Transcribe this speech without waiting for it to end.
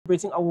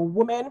celebrating our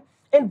women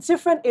in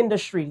different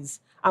industries.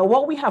 And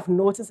what we have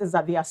noticed is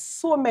that there are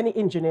so many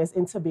engineers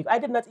in Tobago. I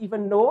did not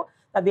even know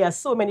that there are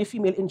so many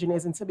female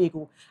engineers in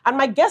Tobago. And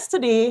my guest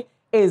today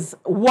is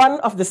one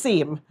of the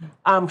same.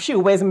 She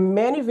wears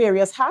many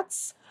various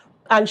hats,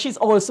 and she's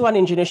also an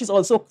engineer. She's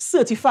also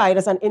certified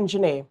as an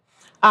engineer.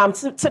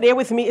 Today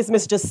with me is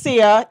Miss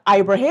Jasiyah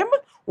Ibrahiim.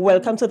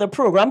 Welcome to the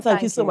program.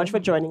 Thank you so much for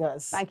joining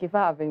us. Thank you for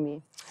having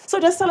me. So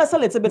just tell us a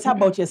little bit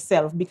about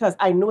yourself, because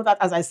I know that,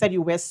 as I said,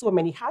 you wear so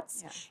many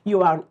hats. Yeah.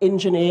 You are an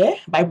engineer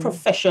by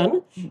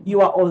profession.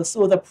 You are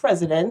also the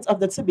president of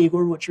the Tobago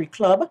Rotary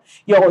Club.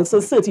 You're also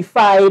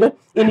certified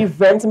in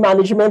event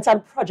management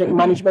and project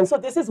management. So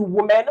this is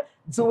women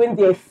doing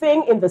their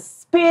thing in the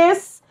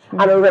space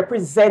and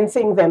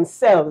representing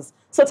themselves.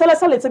 So tell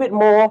us a little bit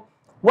more.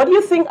 What do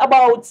you think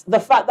about the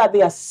fact that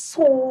there are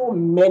so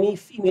many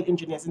female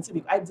engineers in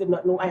Tobago? I did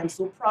not know. I am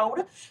so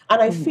proud.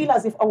 And I feel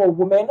as if our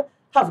women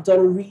have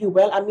done really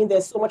well. I mean,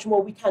 there's so much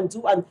more we can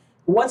do. And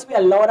once we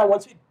allow it and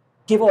once we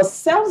give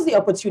ourselves the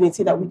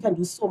opportunity, that we can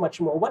do so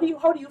much more.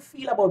 How do you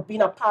feel about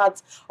being a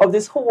part of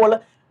this whole,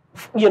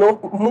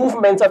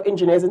 movement of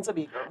engineers in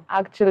Tobago?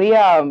 Actually,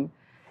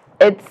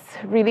 it's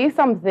really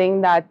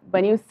something that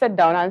when you sit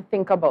down and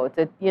think about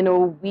it,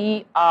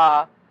 we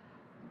are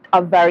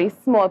a very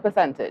small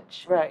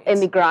percentage in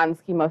the grand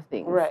scheme of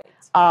things.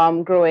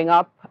 Right. Growing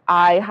up,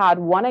 I had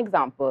one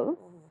example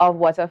of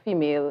what a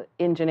female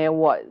engineer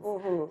was.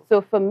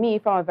 So for me,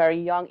 from a very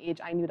young age,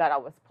 I knew that I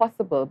was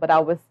possible, but I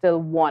was still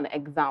one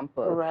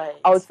example. Right.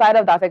 Outside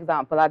of that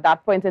example, at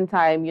that point in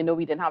time,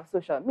 we didn't have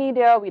social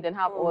media, we didn't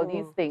have all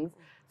these things.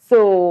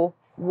 So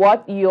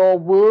what your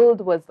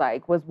world was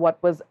like was what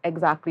was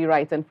exactly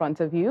right in front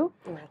of you.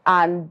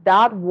 And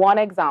that one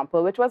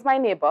example, which was my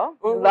neighbor,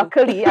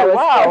 luckily I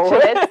was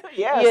fortunate,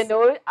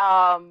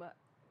 yes.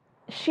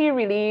 She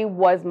really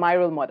was my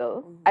role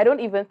model. I don't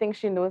even think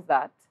she knows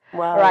that.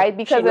 Wow. Right?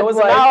 Because she knows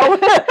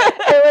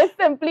it was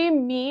simply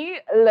me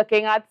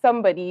looking at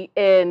somebody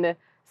in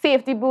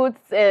safety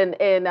boots and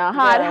in a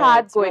hard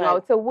hat going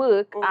out to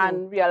work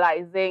and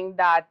realizing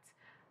that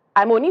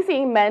I'm only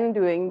seeing men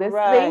doing this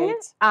thing,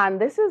 and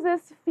this is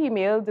this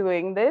female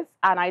doing this,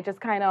 and I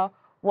just kind of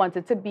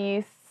wanted to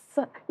be,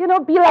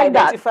 be like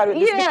that. With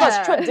this,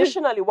 because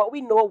traditionally, what we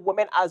know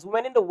women as,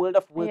 women in the world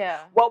of work,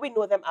 what we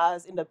know them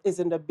as is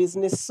in the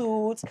business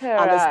suits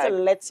and the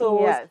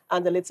stilettos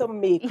and the little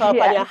makeup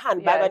and your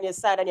handbag on your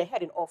side, and you're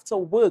heading off to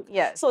work.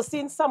 So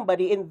seeing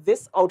somebody in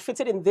this,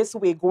 outfitted in this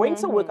way, going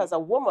to work as a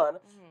woman,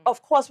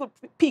 of course, would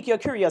pique your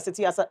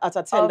curiosity at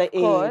a tender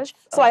age.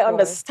 So I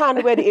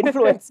understand where the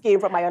influence came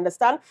from. I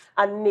understand.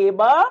 And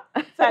neighbor,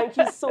 thank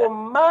you so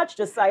much.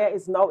 Jasiyah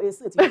is now a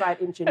certified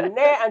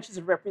engineer, and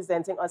she's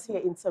representing us here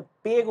in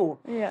Tobago.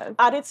 Yes.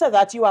 Added to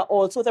that, you are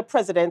also the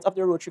president of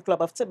the Rotary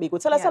Club of Tobago.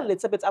 Tell us a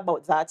little bit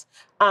about that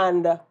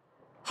and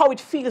how it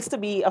feels to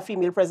be a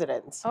female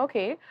president.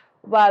 Okay.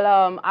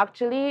 Well,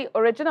 actually,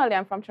 originally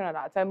I'm from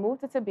Trinidad. So I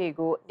moved to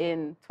Tobago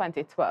in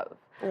 2012.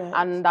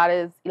 And that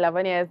is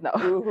 11 years now.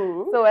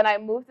 So when I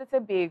moved to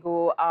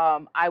Tobago,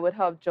 I would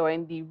have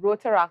joined the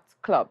Rotaract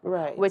Club,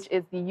 which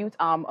is the youth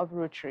arm of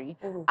Rotary,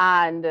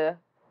 and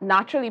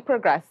naturally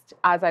progressed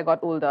as I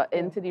got older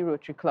into the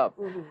Rotary Club.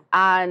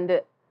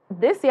 And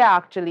this year,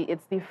 actually,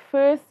 it's the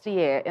first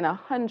year in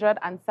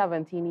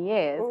 117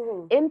 years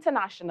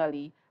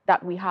internationally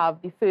that we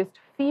have the first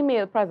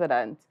female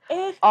president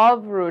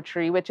of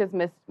Rotary, which is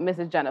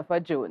Mrs. Jennifer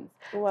Jones.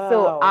 Wow.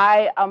 So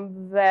I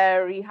am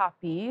very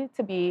happy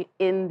to be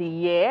in the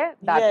year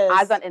that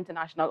as an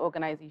international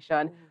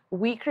organization,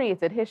 we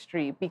created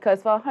history,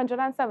 because for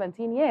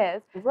 117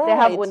 years, there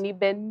have only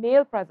been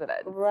male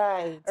presidents.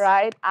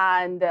 Right.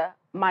 And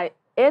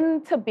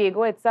in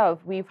Tobago itself,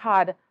 we've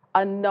had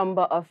a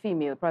number of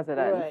female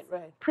presidents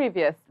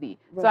previously.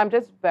 So I'm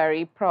just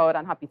very proud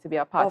and happy to be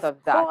a part of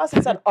that. Of course,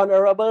 it's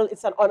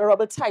an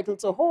honorable title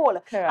to hold.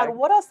 And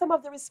what are some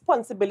of the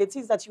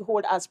responsibilities that you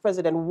hold as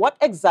president? What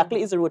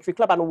exactly is the Rotary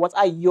Club, and what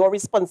are your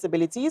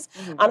responsibilities?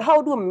 And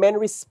how do men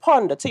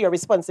respond to your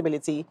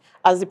responsibility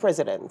as the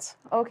president?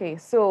 Okay,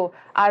 so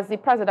as the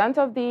president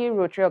of the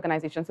Rotary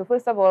organization, so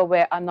first of all,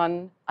 we're a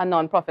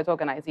non-profit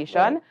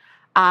organization.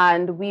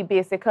 And we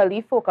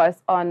basically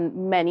focus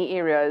on many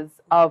areas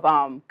of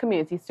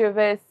community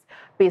service,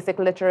 basic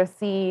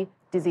literacy,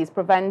 disease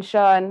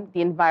prevention,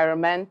 the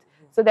environment.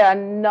 So there are a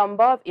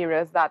number of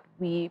areas that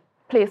we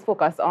place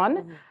focus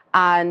on.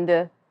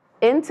 And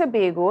in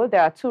Tobago,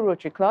 there are two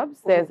Rotary clubs.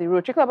 There's the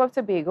Rotary Club of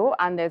Tobago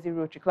and there's the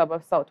Rotary Club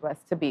of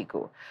Southwest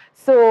Tobago.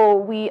 So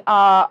we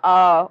are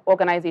an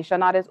organization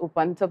that is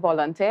open to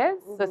volunteers.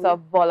 So it's a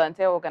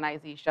volunteer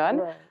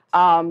organization.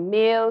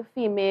 Male,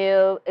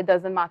 female, it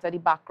doesn't matter the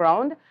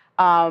background.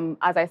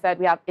 As I said,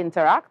 we have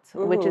Interact,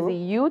 which is the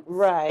youth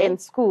in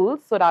schools.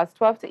 So that's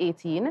 12 to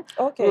 18.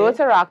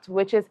 Rotaract,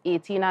 which is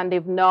 18, and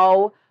they've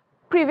now,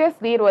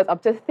 previously it was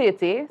up to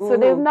 30. So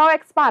they've now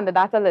expanded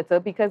that a little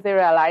because they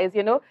realize,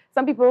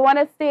 some people want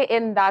to stay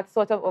in that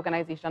sort of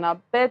organization a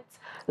bit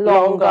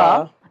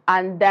longer.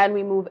 And then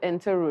we move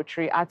into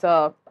Rotary at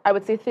a I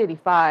would say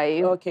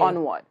 35 Okay.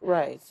 onward.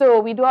 Right. So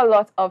we do a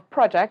lot of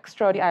projects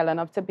throughout the island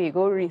of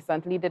Tobago.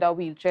 Recently did a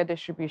wheelchair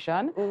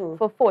distribution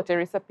for 40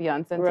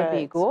 recipients in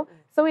Tobago.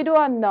 So we do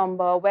a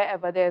number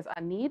wherever there's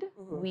a need,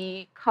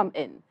 we come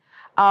in.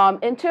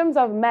 In terms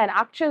of men,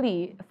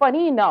 actually,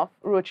 funny enough,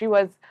 Rotary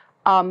was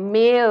a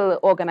male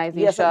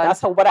organization. Yes,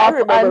 that's what I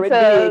remember it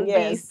being,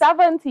 yes. The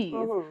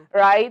 70s,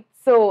 right?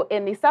 So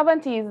in the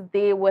 70s,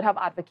 they would have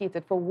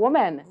advocated for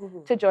women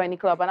to join the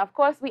club. And of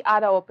course, we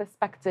add our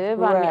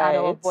perspective and we add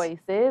our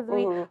voices.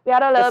 We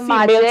add a little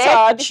magic.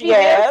 Touch, the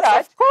female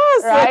touch, of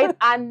course. Right?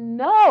 And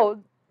now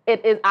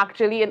it is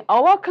actually in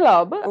our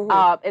club,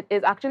 it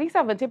is actually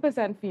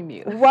 70%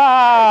 female.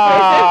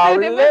 Wow.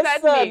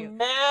 Listen,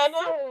 man.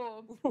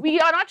 So we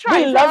are not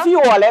trying we love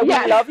you all. We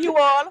love you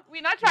all.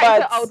 We're not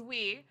trying to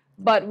outweigh,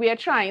 but we are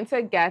trying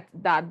to get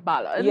that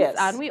balance. Yes.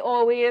 And we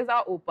always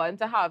are open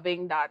to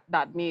having that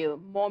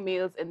more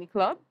males in the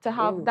club, to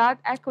have that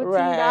equity,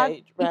 that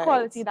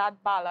equality,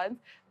 that balance,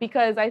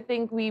 because I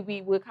think we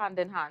work hand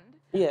in hand.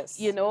 Yes.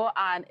 You know,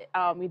 and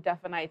we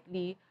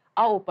definitely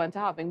are open to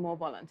having more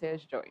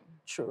volunteers join.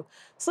 True.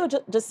 So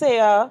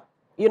Jasiyah,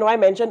 you know, I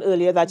mentioned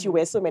earlier that you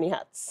wear so many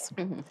hats.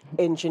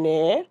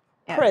 Engineer,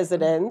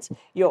 president,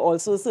 you're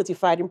also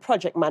certified in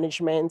project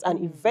management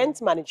and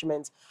event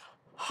management.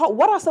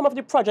 What are some of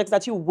the projects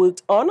that you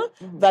worked on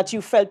that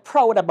you felt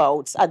proud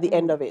about at the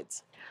end of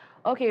it?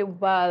 Okay,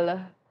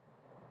 well,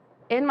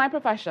 in my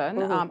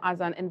profession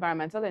as an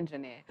environmental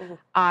engineer,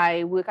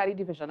 I work at the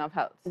Division of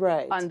Health.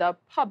 Under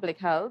public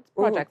health,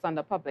 projects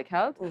under public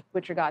health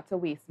with regard to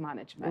waste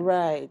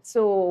management.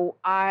 So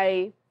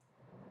I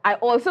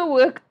also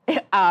work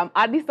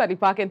at the Study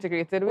Park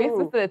Integrated Waste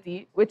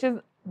Facility, which is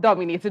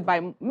dominated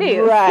by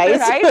males.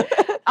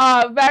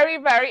 Very,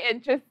 very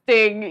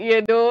interesting,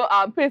 you know,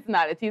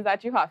 personalities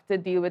that you have to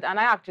deal with. And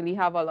I actually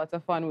have a lot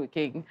of fun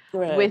working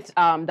with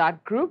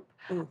that group.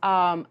 And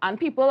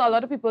a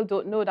lot of people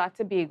don't know that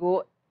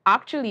Tobago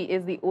actually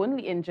is the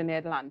only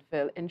engineered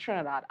landfill in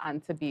Trinidad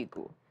and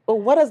Tobago. Oh,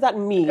 what does that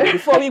mean?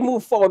 Before we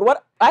move forward,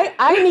 what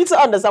I need to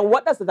understand,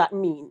 what does that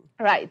mean?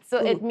 Right.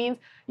 So it means,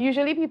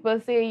 usually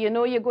people say, you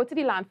know, you go to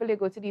the landfill, you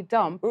go to the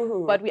dump,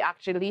 but we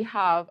actually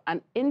have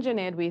an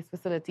engineered waste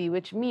facility,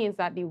 which means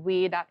that the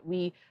way that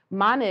we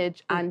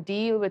manage and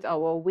deal with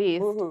our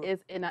waste is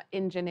in an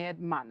engineered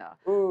manner.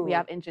 We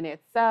have engineered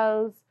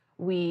cells.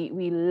 We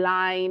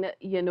line,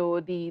 you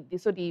know,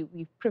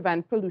 we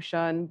prevent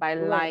pollution by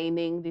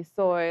lining the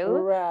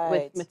soil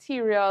with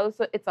materials.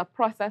 So it's a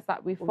process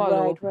that we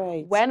follow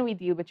when we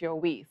deal with your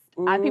waste.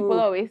 And people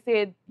always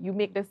say, you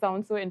make this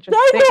sound so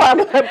interesting.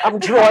 I'm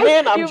drawn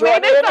in. You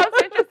make this sound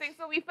so interesting.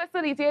 So we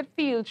facilitate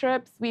field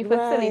trips, we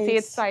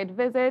facilitate site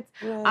visits,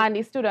 and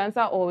the students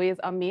are always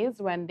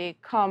amazed when they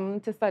come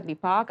to Studley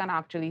Park and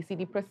actually see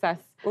the process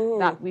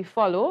that we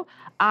follow.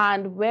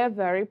 And we're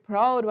very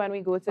proud when we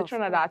go to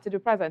Trinidad to do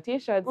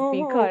presentations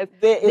because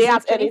they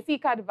actually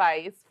seek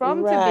advice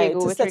from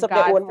Tobago with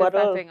regards to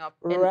setting up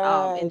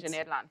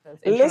engineered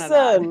landfills in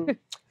Trinidad.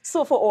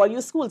 So for all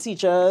you school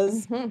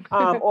teachers,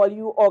 all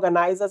you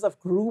organizers of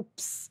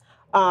groups,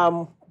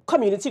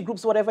 community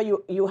groups, whatever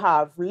you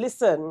have,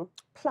 listen,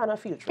 plan a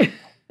field trip.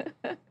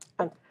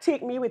 And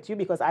take me with you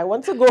because I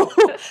want to go.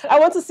 I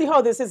want to see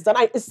how this is done.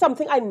 It's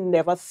something I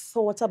never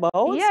thought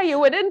about. Yeah, you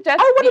wouldn't just.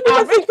 I wouldn't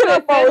even think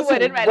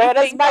about where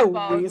does my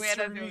waste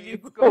really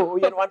go?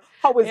 You know,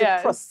 how is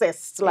it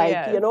processed?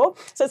 Like, you know,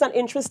 so it's an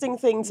interesting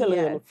thing to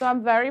learn. So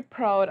I'm very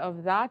proud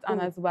of that,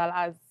 and as well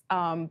as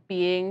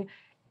being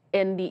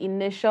in the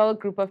initial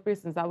group of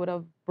persons that would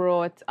have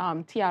brought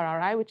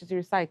TRRI, which is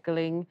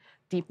recycling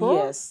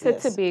depot, to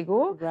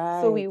Tobago.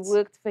 So we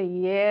worked for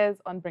years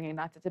on bringing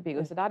that to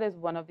Tobago. So that is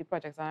one of the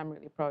projects that I'm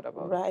really proud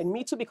about. Right,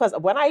 me too, because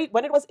when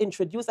it was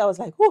introduced, I was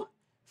like, oh,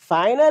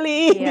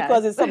 finally,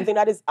 because it's something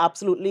that is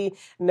absolutely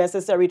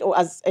necessary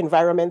as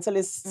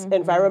environmentalists,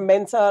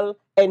 environmental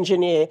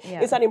engineer.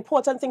 It's an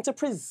important thing to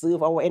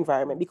preserve our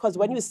environment because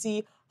when you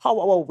see how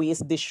our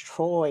waste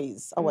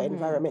destroys our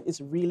environment, it's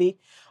really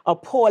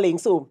appalling.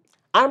 So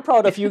I'm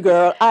proud of you,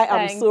 girl. I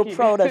am so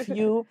proud of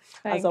you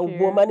as a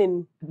woman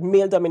in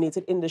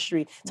male-dominated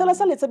industry. Tell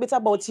us a little bit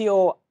about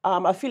your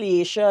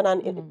affiliation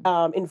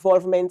and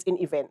involvement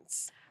in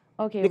events.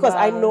 Okay, because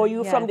I know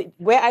you from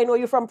where I know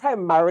you from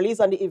primarily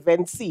is on the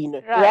event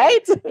scene,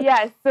 right?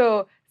 Yes.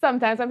 So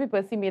sometimes when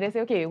people see me, they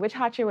say, "Okay, which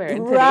hat you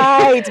wearing today?"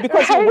 Right,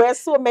 because you wear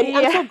so many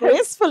and so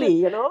gracefully,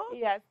 you know.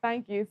 Yes,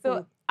 thank you.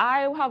 So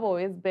I have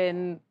always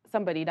been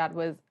somebody that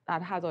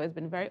has always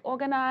been very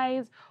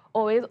organized,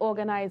 always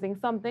organizing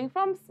something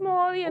from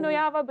small. You know, you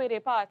have a birthday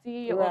party,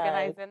 you're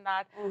organizing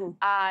that.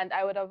 And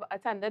I would have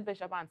attended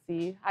Bishop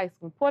Anstey High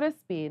School, Port of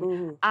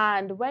Spain.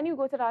 And when you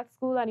go to that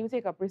school and you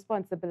take up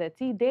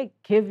responsibility, they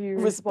give you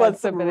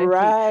responsibility.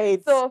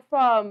 Right. So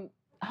from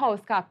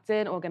house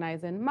captain,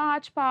 organizing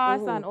march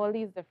past, and all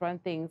these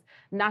different things.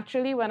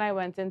 Naturally, when I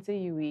went into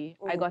UE,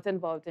 I got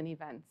involved in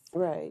events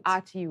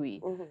at UE.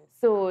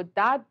 So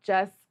that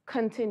just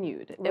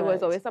continued. It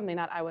was always something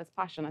that I was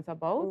passionate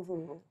about.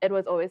 It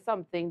was always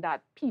something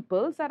that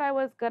people said I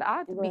was good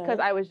at because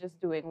I was just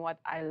doing what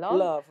I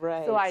love.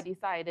 So I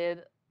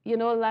decided you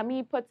know, let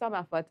me put some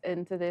effort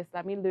into this.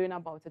 Let me learn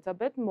about it a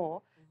bit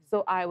more.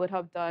 So I would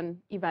have done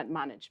event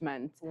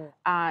management.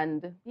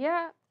 And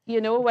yeah, you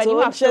know, when you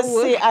have to work. Don't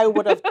just say I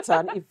would have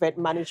done event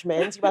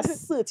management. You are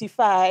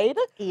certified,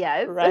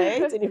 yes,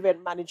 right, in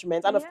event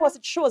management. And of course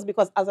it shows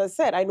because, as I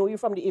said, I know you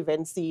from the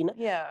event scene.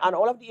 And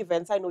all of the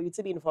events I know you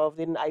to be involved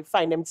in, I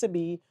find them to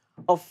be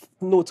of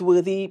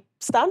noteworthy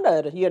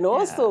standard, you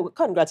know. So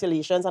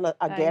congratulations. And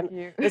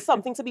again, it's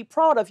something to be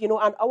proud of, you know.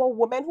 And our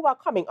women who are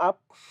coming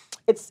up,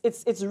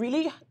 it's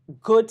really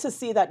good to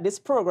see that this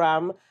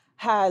program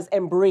has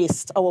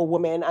embraced our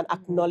women and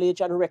acknowledged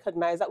and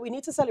recognized that we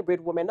need to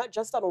celebrate women, not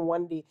just on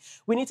one day.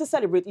 We need to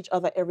celebrate each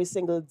other every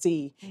single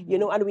day, you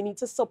know, and we need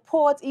to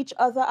support each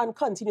other and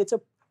continue to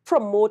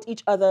promote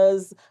each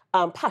other's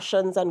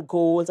passions and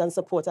goals and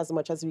support as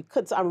much as we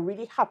could. So I'm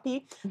really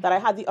happy that I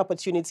had the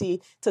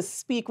opportunity to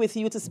speak with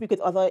you, to speak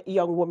with other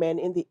young women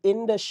in the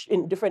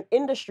in different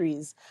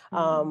industries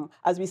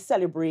as we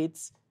celebrate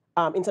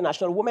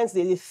International Women's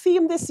Day. The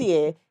theme this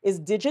year is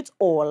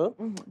DigitALL,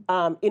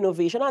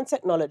 innovation and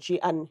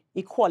technology and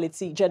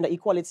equality, gender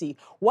equality.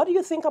 What do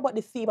you think about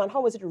the theme and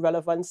how is it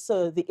relevant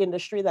to the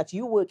industry that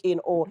you work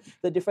in or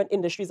the different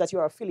industries that you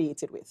are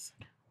affiliated with?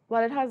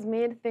 Well, it has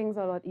made things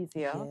a lot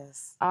easier.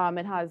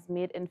 It has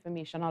made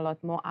information a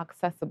lot more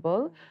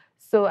accessible.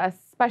 So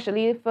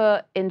especially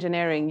for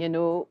engineering, you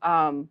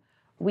know,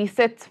 we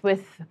sit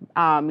with,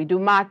 we do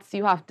maths,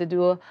 you have to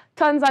do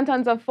tons and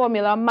tons of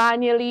formula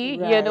manually,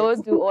 you know,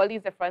 do all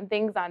these different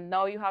things. And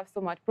now you have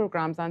so much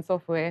programs and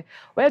software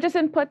where you just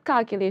input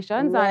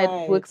calculations and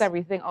it works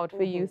everything out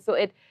for you. So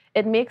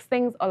it makes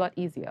things a lot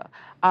easier.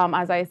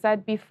 As I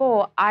said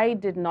before, I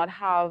did not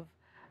have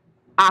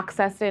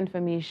access to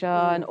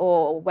information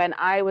or when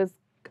I was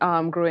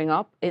growing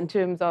up in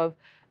terms of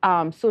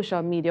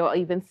social media or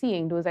even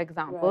seeing those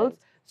examples.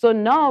 So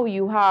now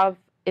you have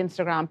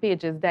Instagram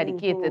pages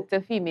dedicated to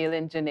female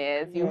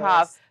engineers. You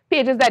have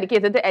pages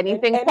dedicated to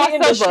anything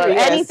possible,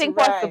 anything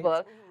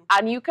possible.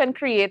 And you can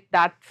create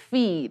that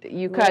feed.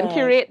 You can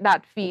curate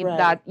that feed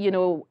that, you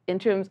know, in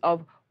terms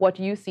of what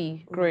you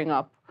see growing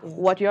up,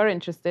 what you're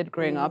interested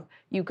growing up.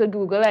 You could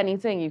Google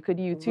anything, you could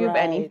YouTube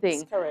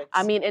anything.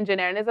 I mean,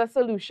 engineering is a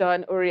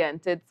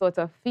solution-oriented sort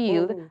of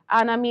field.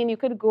 And I mean, you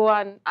could go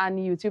on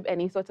YouTube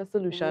any sort of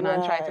solution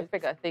and try to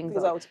figure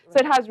things out. So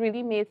it has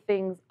really made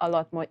things a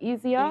lot more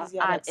easier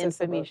and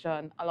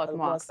information a lot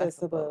more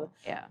accessible.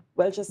 Yeah.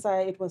 Well,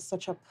 Jasiyah, it was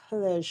such a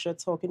pleasure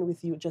talking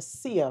with you,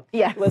 Jasiyah.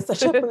 It was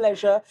such a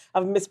pleasure.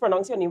 I've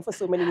mispronounced your name for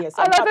so many years.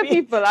 So a lot of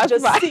people,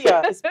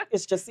 Jasiyah.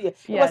 It's Jasiyah.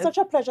 It was such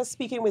a pleasure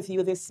speaking with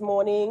you this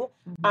morning.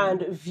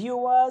 And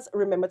viewers,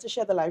 remember to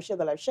share the live, share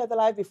the live, share the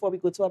live before we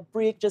go to a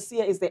break.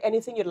 Jasiyah, is there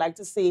anything you'd like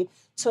to say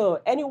to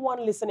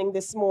anyone listening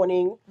this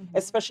morning,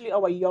 especially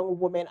our young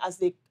women, as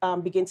they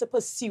begin to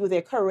pursue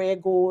their career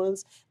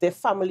goals, their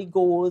family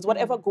goals,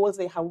 whatever goals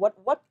they have? What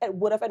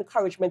word of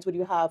encouragement would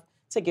you have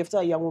to give to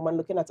a young woman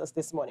looking at us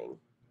this morning?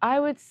 I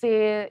would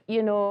say,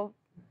 you know,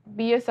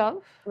 be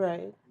yourself.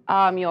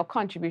 Your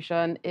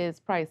contribution is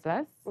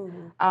priceless.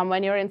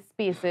 When you're in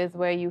spaces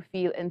where you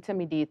feel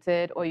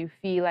intimidated or you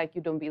feel like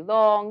you don't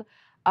belong,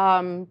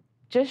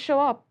 just show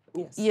up.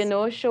 You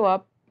know, show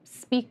up,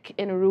 speak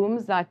in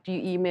rooms that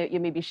you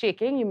may be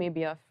shaking, you may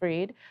be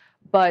afraid,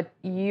 but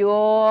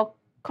your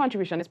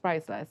contribution is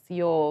priceless.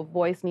 Your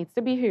voice needs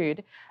to be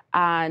heard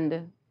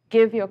and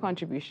give your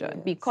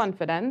contribution. Be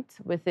confident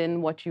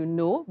within what you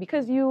know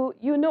because you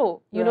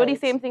know the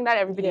same thing that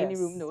everybody in the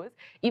room knows.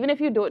 Even if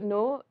you don't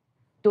know,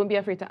 don't be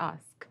afraid to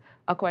ask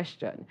a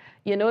question,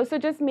 you know, so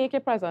just make your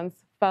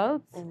presence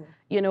felt,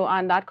 you know,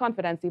 and that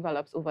confidence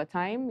develops over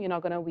time. You're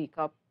not going to wake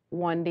up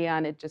one day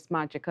and it just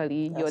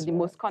magically, you're the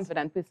most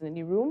confident person in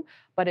the room,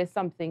 but it's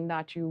something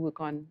that you work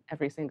on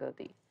every single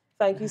day.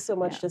 Thank you so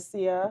much,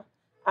 Jasiyah.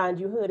 And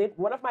you heard it.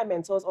 One of my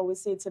mentors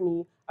always said to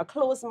me, a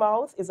closed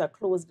mouth is a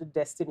closed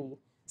destiny.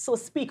 So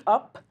speak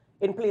up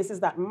in places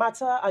that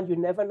matter, and you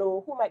never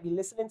know who might be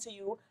listening to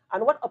you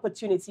and what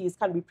opportunities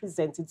can be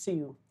presented to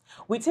you.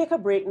 We take a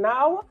break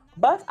now,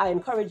 but I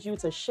encourage you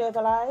to share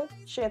the live,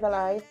 share the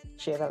live,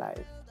 share the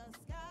live.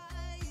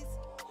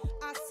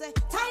 I say,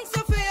 thanks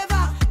a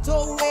favor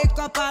to wake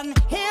up and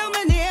hear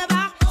me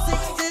neighbor.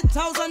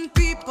 60,000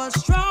 people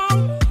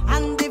strong.